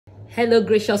Hello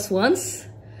gracious ones,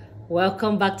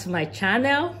 welcome back to my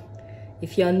channel.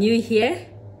 If you're new here,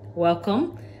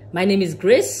 welcome. My name is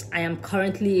Grace. I am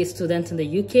currently a student in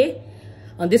the UK.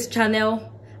 On this channel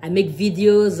I make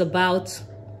videos about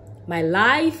my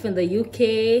life in the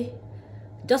UK,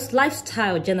 just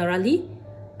lifestyle generally.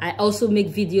 I also make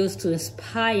videos to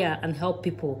inspire and help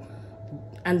people,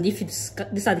 and if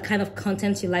these are the kind of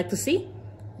content you like to see,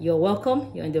 you're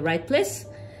welcome. You're in the right place.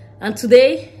 And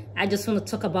today I just want to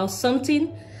talk about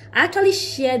something I actually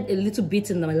shared a little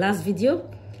bit in my last video,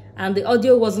 and the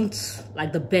audio wasn't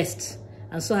like the best,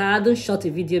 and so I hadn't shot a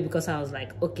video because I was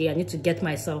like, okay, I need to get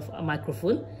myself a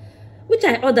microphone, which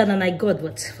I ordered and I got,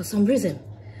 but for some reason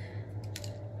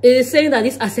it is saying that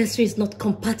this accessory is not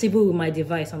compatible with my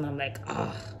device, and I'm like,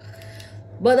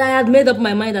 but I had made up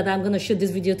my mind that I'm going to shoot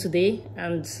this video today,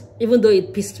 and even though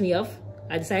it pissed me off,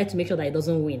 I decided to make sure that it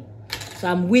doesn't win. So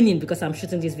I'm winning because I'm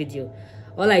shooting this video.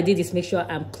 All I did is make sure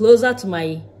I'm closer to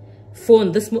my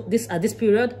phone at this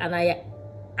period, and I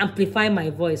amplify my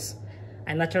voice.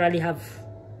 I naturally have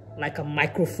like a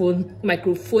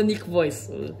microphonic voice.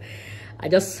 So I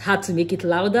just had to make it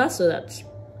louder so that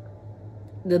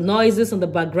the noises in the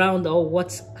background or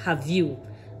what have you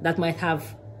that might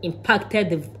have impacted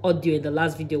the audio in the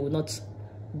last video will not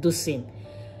do same.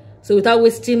 So without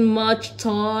wasting much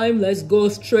time, let's go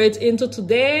straight into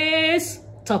today's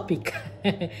topic.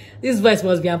 This voice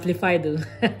must be amplified though.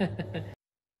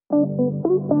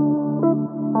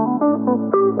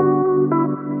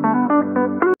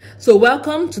 So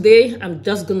welcome. Today I'm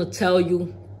just going to tell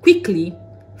you quickly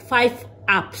 5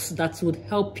 apps that would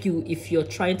help you if you're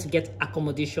trying to get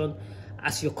accommodation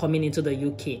as you're coming into the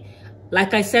UK.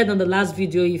 Like I said in the last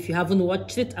video, if you haven't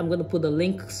watched it, I'm going to put the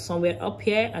link somewhere up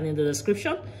here and in the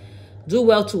description. Do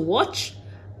well to watch.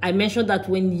 I mentioned that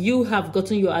when you have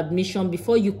gotten your admission,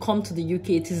 before you come to the UK,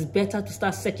 it is better to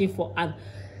start searching for an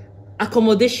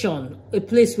accommodation, a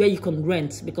place where you can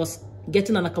rent, because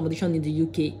getting an accommodation in the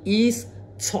UK is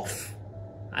tough.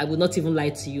 I will not even lie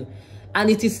to you.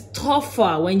 And it is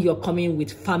tougher when you're coming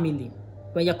with family,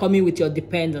 when you're coming with your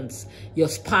dependents, your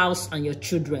spouse and your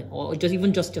children, or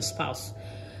even just your spouse.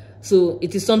 So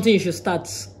it is something you should start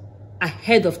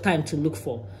ahead of time to look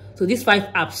for. So these 5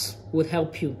 apps will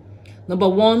help you. Number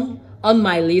 1 on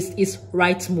my list is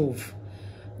Rightmove.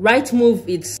 Rightmove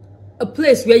is a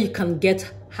place where you can get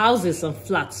houses and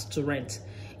flats to rent.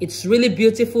 It's really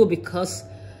beautiful because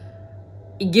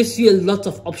it gives you a lot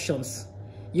of options.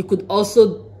 You could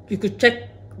check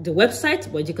the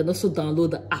website, but you can also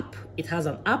download the app. It has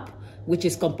an app which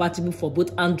is compatible for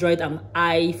both Android and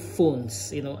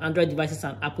iPhones, Android devices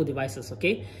and Apple devices.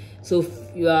 Okay, so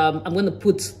I'm going to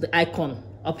put the icon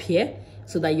up here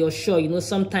so that you're sure.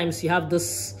 Sometimes you have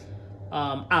this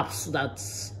apps that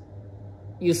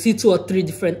you see 2 or 3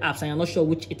 different apps and you're not sure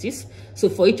which it is. So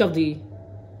for each of the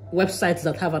websites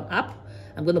that have an app,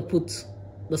 I'm going to put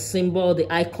the symbol, the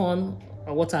icon,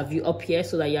 or what have you up here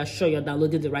so that you're sure you're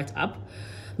downloading the right app.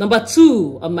 Number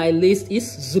 2 on my list is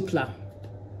Zoopla.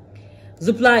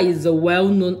 Zoopla is a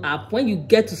well-known app. When you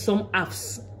get to some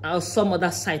apps or some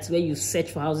other sites where you search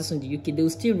for houses in the UK, they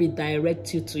will still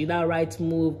redirect you to either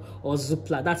Rightmove or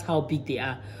Zoopla. That's how big they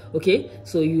are. Okay,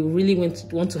 so you really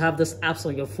want to have these apps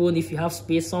on your phone if you have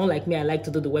space. Someone like me, I like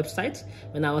to do the website.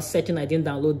 When I was searching, I didn't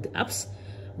download the apps.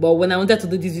 But when I wanted to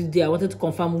do this video, I wanted to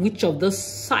confirm which of those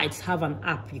sites have an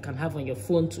app you can have on your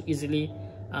phone to easily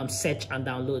search and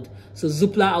download. So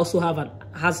Zoopla also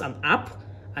has an app,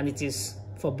 and it is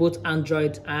for both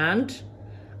Android and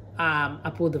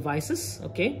Apple devices.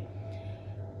 Okay,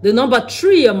 the number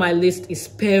 3 on my list is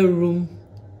SpareRoom.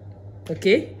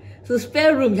 Okay, so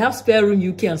SpareRoom, you have SpareRoom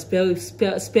UK and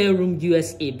SpareRoom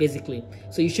USA basically.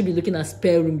 So you should be looking at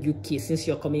SpareRoom UK since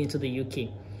you're coming into the UK.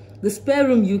 The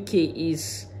SpareRoom UK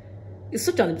is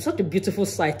such a beautiful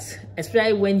site,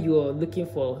 especially when you're looking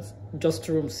for just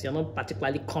rooms. You're not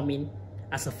particularly coming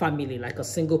as a family, like a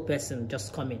single person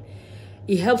just coming.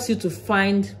 It helps you to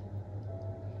find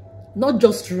not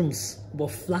just rooms but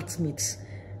flatmates.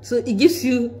 So it gives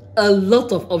you a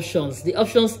lot of options. The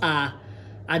options are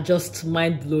just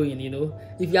mind-blowing.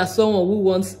 If you are someone who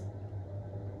wants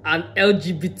an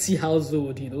LGBT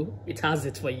household, it has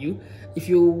it for you. If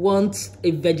you want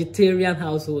a vegetarian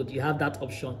household, you have that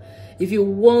option. If you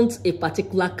want a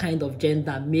particular kind of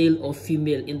gender, male or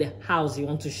female, in the house you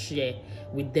want to share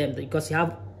with them, because you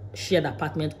have shared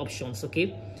apartment options.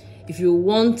 Okay, if you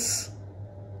want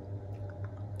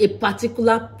a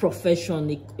particular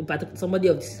profession, somebody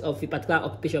of a particular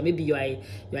occupation, maybe you are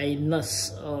a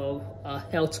nurse or a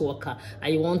health worker,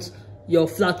 and you want your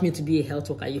flatmate to be a health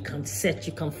worker, you can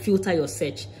filter your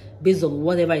search based on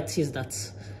whatever it is that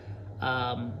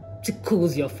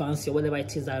tickles your fancy, or whatever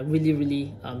it is that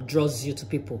really draws you to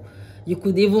people. You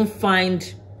could even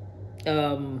find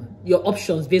your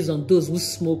options based on those who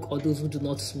smoke or those who do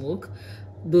not smoke,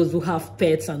 those who have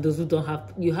pets and those who don't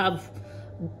have. You have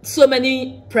so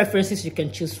many preferences you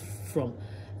can choose from.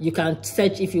 You can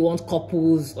search if you want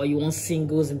couples or you want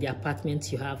singles in the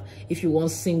apartment you have, if you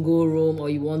want single room or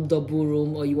you want double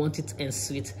room or you want it en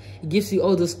suite. It gives you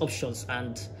all those options,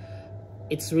 and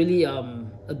it's really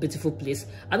a beautiful place.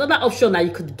 Another option that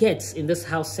you could get in this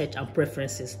house search and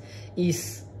preferences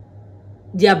is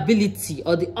the ability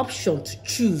or the option to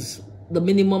choose the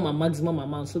minimum and maximum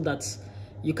amount, so that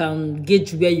you can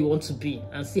gauge where you want to be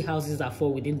and see houses that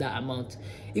fall within that amount.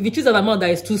 If you choose an amount that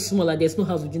is too small and there's no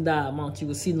house within that amount, you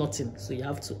will see nothing. So you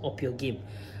have to up your game.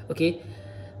 Okay.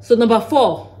 So number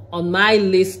 4 on my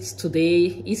list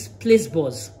today is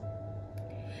Placebuzz.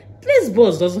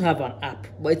 Placebuzz doesn't have an app,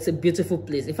 but it's a beautiful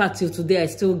place. In fact, till today I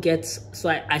still get, so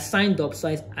I signed up,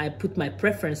 so I put my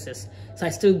preferences, so I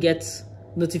still get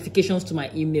notifications to my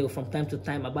email from time to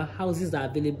time about houses that are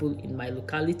available in my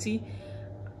locality,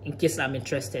 in case I'm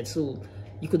interested. So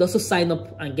you could also sign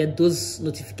up and get those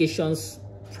notifications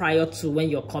prior to when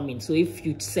you're coming. So if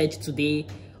you search today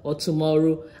or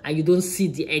tomorrow and you don't see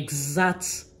the exact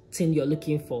thing you're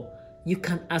looking for, you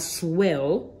can as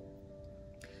well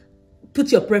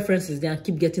put your preferences there and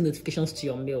keep getting notifications to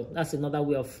your mail. That's another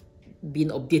way of being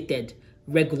updated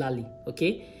regularly.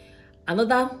 Okay.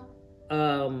 Another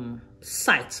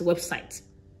website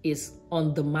is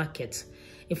OnTheMarket.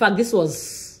 In fact, this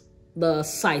was the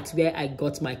site where I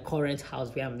got my current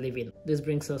house where I'm living. This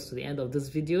brings us to the end of this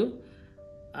video.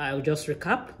 I'll just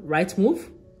recap: Rightmove,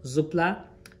 Zoopla,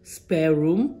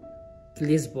 SpareRoom,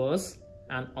 Placebuzz,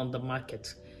 and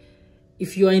OnTheMarket.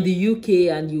 If you're in the UK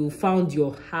and you found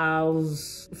your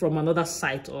house from another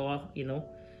site, or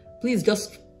please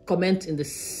just comment in the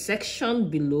section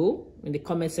below, in the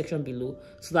comment section below,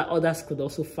 so that others could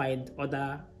also find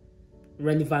other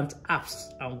relevant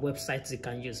apps and websites you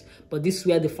can use. But these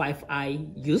were the 5 I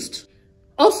used.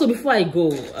 Also, before I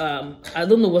go, I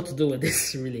don't know what to do with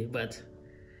this really, but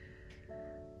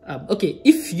okay,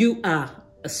 if you are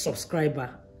a subscriber,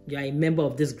 you are a member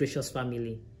of this gracious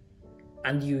family,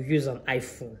 and you use an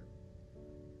iPhone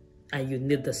and you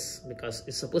need this because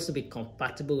it's supposed to be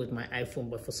compatible with my iPhone,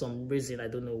 but for some reason I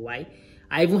don't know why,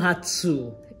 I even had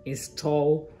to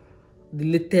install the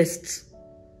latest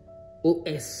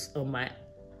OS on my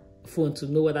phone to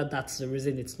know whether that's the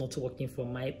reason it's not working for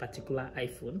my particular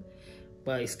iPhone,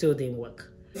 but it still didn't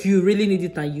work. If you really need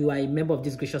it and you are a member of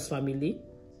this gracious family,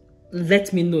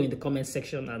 let me know in the comment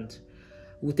section and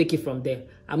we'll take it from there.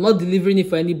 I'm not delivering it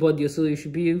for anybody, so you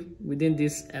should be within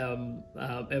this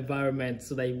environment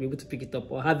so that you'll be able to pick it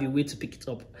up or have a way to pick it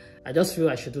up. I just feel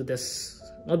I should do this,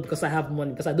 not because I have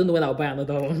money, because I don't know when I'll buy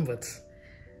another one, but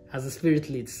as the spirit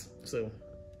leads. So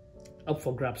up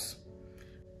for grabs.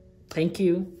 Thank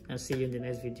you, and see you in the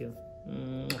next video.